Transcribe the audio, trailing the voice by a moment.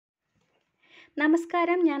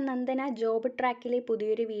നമസ്കാരം, ഞാൻ നന്ദന. ജോബ് ട്രാക്കിലെ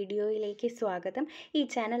പുതിയൊരു വീഡിയോയിലേക്ക് സ്വാഗതം. ഈ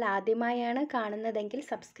ചാനൽ ആദ്യമായാണ് കാണുന്നതെങ്കിൽ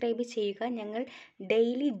സബ്സ്ക്രൈബ് ചെയ്യുക. ഞങ്ങൾ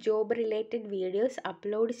daily job related videos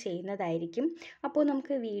upload ചെയ്യുന്നതായിരിക്കും. അപ്പോൾ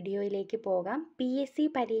നമുക്ക് വീഡിയോയിലേക്ക് പോകാം. PSC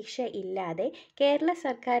പരീക്ഷ ഇല്ലാതെ കേരള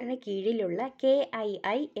സർക്കാരിന് കീഴിലുള്ള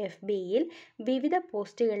KIIFBയിൽ വിവിധ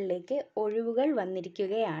പോസ്റ്റുകളിലേക്ക് ഒഴിവുകൾ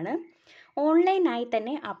വന്നിരിക്കുകയാണ്. ഓൺലൈനായി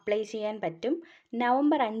തന്നെ അപ്ലൈ ചെയ്യാൻ പറ്റും.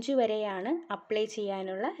 നവംബർ 5 വരെയാണ് അപ്ലൈ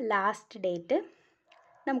ചെയ്യാനുള്ള ലാസ്റ്റ് ഡേറ്റ്.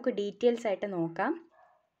 നമുക്ക് ഡീറ്റെയിൽസ് ആയിട്ട് നോക്കാം.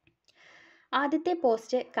 ആദ്യത്തെ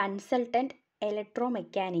പോസ്റ്റ് കൺസൾട്ടൻറ്റ് ഇലക്ട്രോ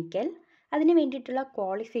മെക്കാനിക്കൽ. അതിന് വേണ്ടിയിട്ടുള്ള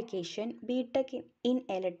qualification BTech in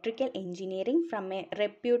electrical engineering from A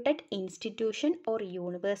reputed institution or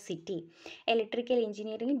university. Electrical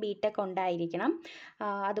engineering BTech ഉണ്ടായിരിക്കണം.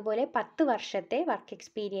 അതുപോലെ 10 വർഷത്തെ വർക്ക്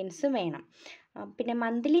എക്സ്പീരിയൻസ് വേണം. പിന്നെ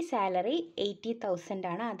മന്ത്ലി സാലറി 80,000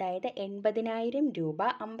 ആണ്, അതായത് 80,000 രൂപ.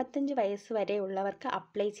 55 വയസ്സ് വരെ ഉള്ളവർക്ക്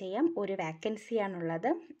അപ്ലൈ ചെയ്യാം. ഒരു വാക്കൻസിയാണുള്ളത്.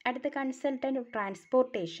 അടുത്ത consultant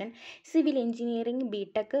transportation. Civil engineering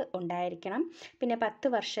BTech ഉണ്ടായിരിക്കണം. പിന്നെ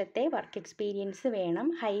 10 വർഷത്തെ വർക്ക് എക്സ്പീരിയൻസ് വേണം.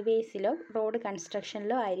 ഹൈവേസിലോ റോഡ്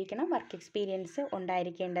കൺസ്ട്രക്ഷനിലോ ആയിരിക്കണം വർക്ക് എക്സ്പീരിയൻസ്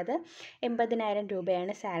ഉണ്ടായിരിക്കേണ്ടത്. 80,000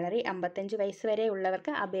 രൂപയാണ് സാലറി. 55 വയസ്സ് വരെ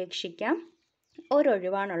ഉള്ളവർക്ക് അപേക്ഷിക്കാം.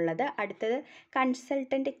 ഒരൊഴിവാണുള്ളത്. അടുത്തത്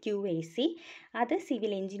കൺസൾട്ടൻറ്റ് QAC. അത്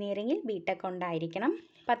സിവിൽ എഞ്ചിനീയറിംഗിൽ BTech ഉണ്ടായിരിക്കണം.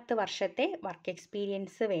 10 വർഷത്തെ വർക്ക്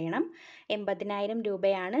എക്സ്പീരിയൻസ് വേണം. 80,000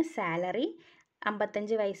 രൂപയാണ് സാലറി.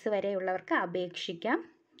 55 വയസ്സ് വരെയുള്ളവർക്ക് അപേക്ഷിക്കാം.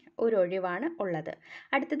 ഒരൊഴിവാണ് ഉള്ളത്.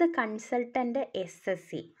 അടുത്തത് കൺസൾട്ടൻറ്റ്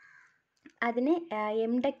SSC. അതിന്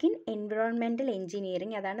MTech ഇൻ എൻവിറോൺമെൻറ്റൽ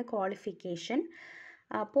എഞ്ചിനീയറിംഗ്, അതാണ് qualification.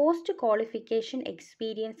 Post qualification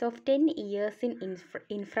experience of 10 years in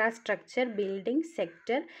infrastructure building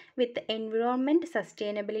sector with environment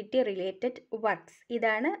sustainability related works.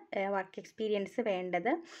 ഇതാണ് വർക്ക് എക്സ്പീരിയൻസ്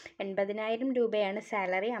വേണ്ടത്. 80,000 രൂപയാണ്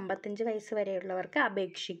സാലറി. 55 വയസ്സ് വരെയുള്ളവർക്ക്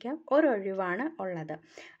അപേക്ഷിക്കാം. ഒരൊഴിവാണ് ഉള്ളത്.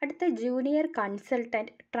 അടുത്ത ജൂനിയർ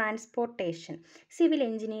കൺസൾട്ടൻറ്റ് ട്രാൻസ്പോർട്ടേഷൻ. സിവിൽ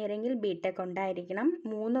എഞ്ചിനീയറിംഗിൽ BTech ഉണ്ടായിരിക്കണം.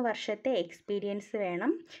 3 വർഷത്തെ എക്സ്പീരിയൻസ്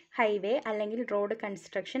വേണം. ഹൈവേ അല്ലെങ്കിൽ റോഡ്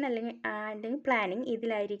കൺസ്ട്രക്ഷൻ അല്ലെങ്കിൽ പ്ലാനിംഗ്,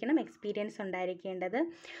 ഇതിലായിരിക്കണം എക്സ്പീരിയൻസ് ഉണ്ടായിരിക്കേണ്ടത്.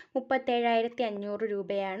 37,500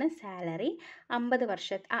 രൂപയാണ് സാലറി.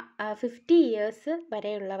 50 ഇയേഴ്സ്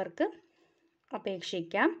വരെയുള്ളവർക്ക്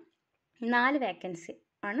അപേക്ഷിക്കാം. 4 വേക്കൻസി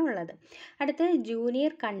ആണ് ഉള്ളത്. അടുത്തത്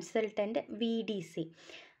ജൂനിയർ കൺസൾട്ടൻറ്റ് VDC.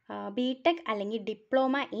 BTech അല്ലെങ്കിൽ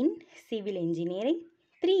diploma in civil engineering.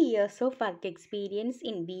 3 years of work experience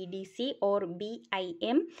in VDC or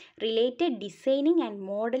BIM related designing and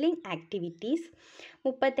modeling activities.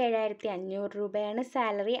 37,500 രൂപയാണ്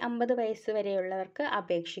സാലറി. 50 വയസ്സ് വരെയുള്ളവർക്ക്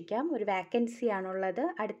അപേക്ഷിക്കാം. ഒരു വാക്കൻസിയാണുള്ളത്.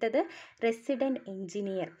 അടുത്തത് റെസിഡൻറ്റ്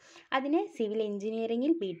എഞ്ചിനീയർ. അതിന് സിവിൽ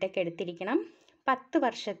എഞ്ചിനീയറിംഗിൽ BTech എടുത്തിരിക്കണം. 10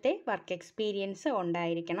 വർഷത്തെ വർക്ക് എക്സ്പീരിയൻസ്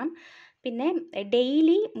ഉണ്ടായിരിക്കണം. പിന്നെ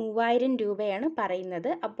ഡെയിലി 3,000 രൂപയാണ്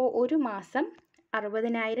പറയുന്നത്. അപ്പോൾ ഒരു മാസം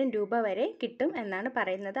 60,000 രൂപ വരെ കിട്ടും എന്നാണ്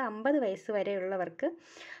പറയുന്നത്. 50 വയസ്സ് വരെയുള്ളവർക്ക്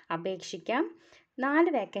അപേക്ഷിക്കാം.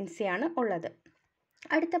 4 വേക്കൻസിയാണ് ഉള്ളത്.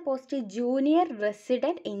 അടുത്ത പോസ്റ്റ് ജൂനിയർ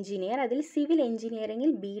റെസിഡൻറ്റ് എഞ്ചിനീയർ. അതിൽ സിവിൽ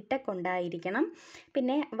എഞ്ചിനീയറിംഗിൽ BTech ഉണ്ടായിരിക്കണം.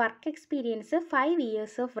 പിന്നെ work experience 5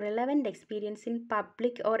 years of relevant experience in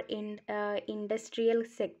public or industrial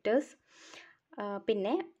sectors.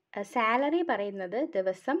 പിന്നെ സാലറി പറയുന്നത്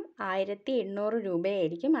ദിവസം 1,800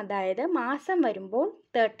 രൂപയായിരിക്കും. അതായത് മാസം വരുമ്പോൾ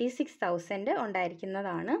 36,000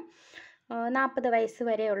 ഉണ്ടായിരിക്കുന്നതാണ്. 40 വയസ്സ്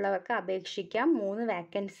വരെയുള്ളവർക്ക് അപേക്ഷിക്കാം. 3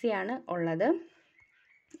 വേക്കൻസിയാണ് ഉള്ളത്.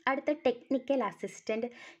 അടുത്ത technical assistant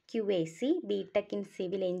QAC. BTech in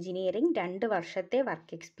civil engineering. 2 വർഷത്തെ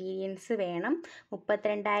വർക്ക് എക്സ്പീരിയൻസ് വേണം.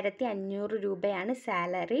 32,500 രൂപയാണ്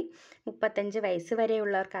സാലറി. 35 വയസ്സ്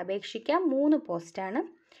വരെയുള്ളവർക്ക് അപേക്ഷിക്കാം. 3 പോസ്റ്റാണ്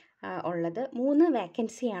ഉള്ളത്. 3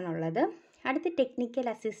 വേക്കൻസിയാണുള്ളത്. അടുത്ത ടെക്നിക്കൽ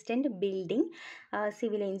അസിസ്റ്റൻറ്റ് ബിൽഡിംഗ്.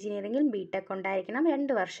 സിവിൽ എഞ്ചിനീയറിംഗിൽ BTech ഉണ്ടായിരിക്കണം.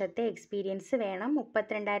 2 വർഷത്തെ എക്സ്പീരിയൻസ് വേണം.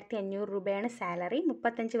 32,500 രൂപയാണ് സാലറി.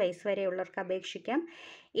 35 വയസ്സ് വരെയുള്ളവർക്ക് അപേക്ഷിക്കാം.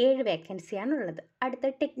 7 വേക്കൻസിയാണുള്ളത്.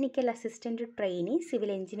 അടുത്ത ടെക്നിക്കൽ അസിസ്റ്റൻറ്റ് ട്രെയിനി.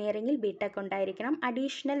 സിവിൽ എഞ്ചിനീയറിംഗിൽ BTech ഉണ്ടായിരിക്കണം.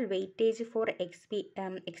 Additional weightage four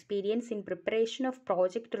experience in preparation of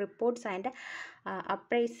project reports and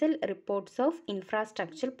appraisal reports of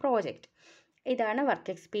infrastructure project. ഇതാണ്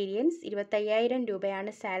വർക്ക് എക്സ്പീരിയൻസ്. 25,000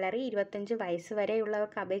 രൂപയാണ് സാലറി. 25 വയസ്സ്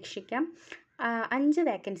വരെയുള്ളവർക്ക് അപേക്ഷിക്കാം. 5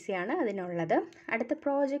 വേക്കൻസിയാണ് അതിനുള്ളത്. അടുത്ത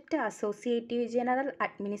project associative general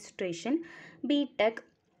administration. BTech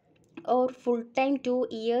or full time 2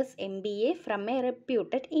 years MBA from A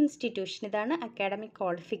reputed institution. ഇതാണ് academic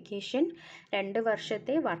qualification. 2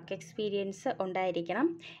 വർഷത്തെ work experience ഉണ്ടായിരിക്കണം.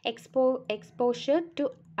 Exposure to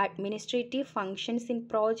administrative functions in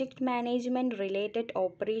project management related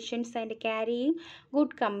operations and carrying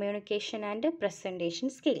good communication and presentation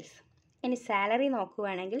skills. ഇനി salary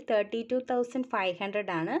നോക്കുകയാണെങ്കിൽ 32,500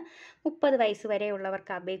 ആണ്. 30 വയസ്സ്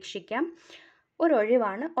വരെയുള്ളവർക്ക് അപേക്ഷിക്കാം.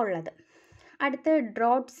 ഒരൊഴിവാണ് ഉള്ളത്. അടുത്ത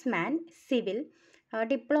draughtsman civil,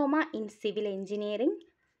 diploma in civil engineering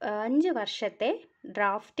 5 വർഷത്തെ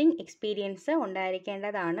ഡ്രാഫ്റ്റിംഗ് എക്സ്പീരിയൻസ്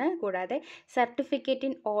ഉണ്ടായിരിക്കേണ്ടതാണ്. കൂടാതെ certificate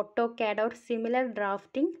in auto card or similar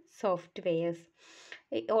drafting softwares,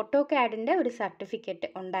 auto കാഡിൻ്റെ ഒരു സർട്ടിഫിക്കറ്റ്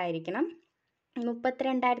ഉണ്ടായിരിക്കണം.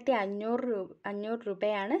 32,500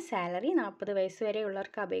 രൂപയാണ് സാലറി. 40 വയസ്സ്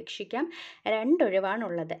വരെയുള്ളവർക്ക് അപേക്ഷിക്കാം. 2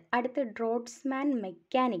 ഒഴിവാണുള്ളത്. അടുത്ത് ഡ്രോട്ട്സ്മാൻ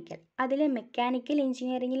മെക്കാനിക്കൽ, അതിൽ മെക്കാനിക്കൽ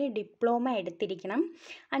എഞ്ചിനീയറിംഗിൽ ഡിപ്ലോമ എടുത്തിരിക്കണം.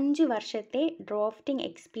 5 വർഷത്തെ ഡ്രാഫ്റ്റിംഗ്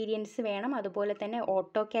എക്സ്പീരിയൻസ് വേണം. അതുപോലെ തന്നെ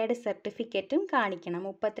ഓട്ടോ കാഡ് സർട്ടിഫിക്കറ്റും കാണിക്കണം.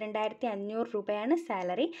 32,500 രൂപയാണ്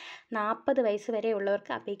സാലറി. 40 വയസ്സ്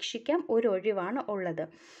വരെയുള്ളവർക്ക് അപേക്ഷിക്കാം. ഒരു ഒഴിവാണ് ഉള്ളത്.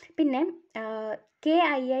 പിന്നെ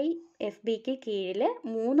KIIFBക്ക് കീഴിൽ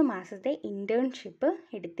 3 മാസത്തെ ഇൻറ്റേൺഷിപ്പ്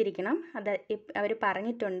എടുത്തിരിക്കണം. അത് അവർ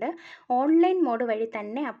പറഞ്ഞിട്ടുണ്ട്. ഓൺലൈൻ മോഡ് വഴി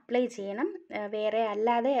തന്നെ അപ്ലൈ ചെയ്യണം. വേറെ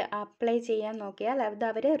അല്ലാതെ അപ്ലൈ ചെയ്യാൻ നോക്കിയാൽ അത്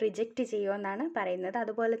അവർ റിജക്റ്റ് ചെയ്യുമെന്നാണ് പറയുന്നത്.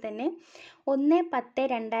 അതുപോലെ തന്നെ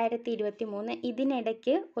 1/10/2023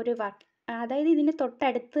 ഇതിനിടയ്ക്ക് ഒരു വർക്ക്, അതായത് ഇതിന്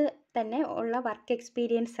തൊട്ടടുത്ത് തന്നെ ഉള്ള വർക്ക്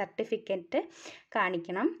എക്സ്പീരിയൻസ് സർട്ടിഫിക്കറ്റ്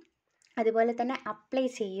കാണിക്കണം. അതുപോലെ തന്നെ അപ്ലൈ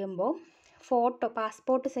ചെയ്യുമ്പോൾ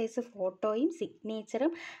പാസ്പോർട്ട് സൈസ് ഫോട്ടോയും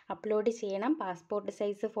സിഗ്നേച്ചറും അപ്ലോഡ് ചെയ്യണം. പാസ്പോർട്ട്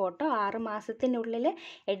സൈസ് ഫോട്ടോ 6 മാസത്തിനുള്ളിൽ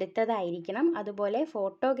എടുത്തതായിരിക്കണം. അതുപോലെ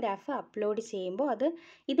ഫോട്ടോഗ്രാഫ് അപ്ലോഡ് ചെയ്യുമ്പോൾ ഇത്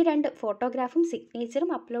 2 ഫോട്ടോഗ്രാഫും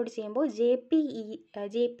സിഗ്നേച്ചറും അപ്ലോഡ് ചെയ്യുമ്പോൾ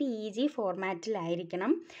JPEG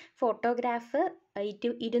ഫോർമാറ്റിലായിരിക്കണം. ഫോട്ടോഗ്രാഫ്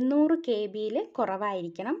 200 KB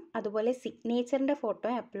കുറവായിരിക്കണം. അതുപോലെ സിഗ്നേച്ചറിൻ്റെ ഫോട്ടോ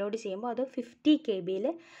അപ്ലോഡ് ചെയ്യുമ്പോൾ അത് 50 KB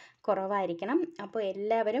കുറവായിരിക്കണം. അപ്പോൾ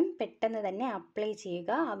എല്ലാവരും പെട്ടെന്ന് തന്നെ അപ്ലൈ ചെയ്യുക.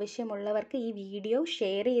 ആവശ്യമുള്ളവർക്ക് ഈ വീഡിയോ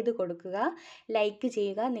ഷെയർ ചെയ്ത് കൊടുക്കുക, ലൈക്ക്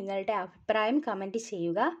ചെയ്യുക, നിങ്ങളുടെ അഭിപ്രായം കമൻറ്റ്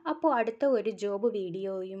ചെയ്യുക. അപ്പോൾ അടുത്ത ഒരു ജോബ്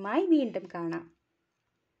വീഡിയോയുമായി വീണ്ടും കാണാം.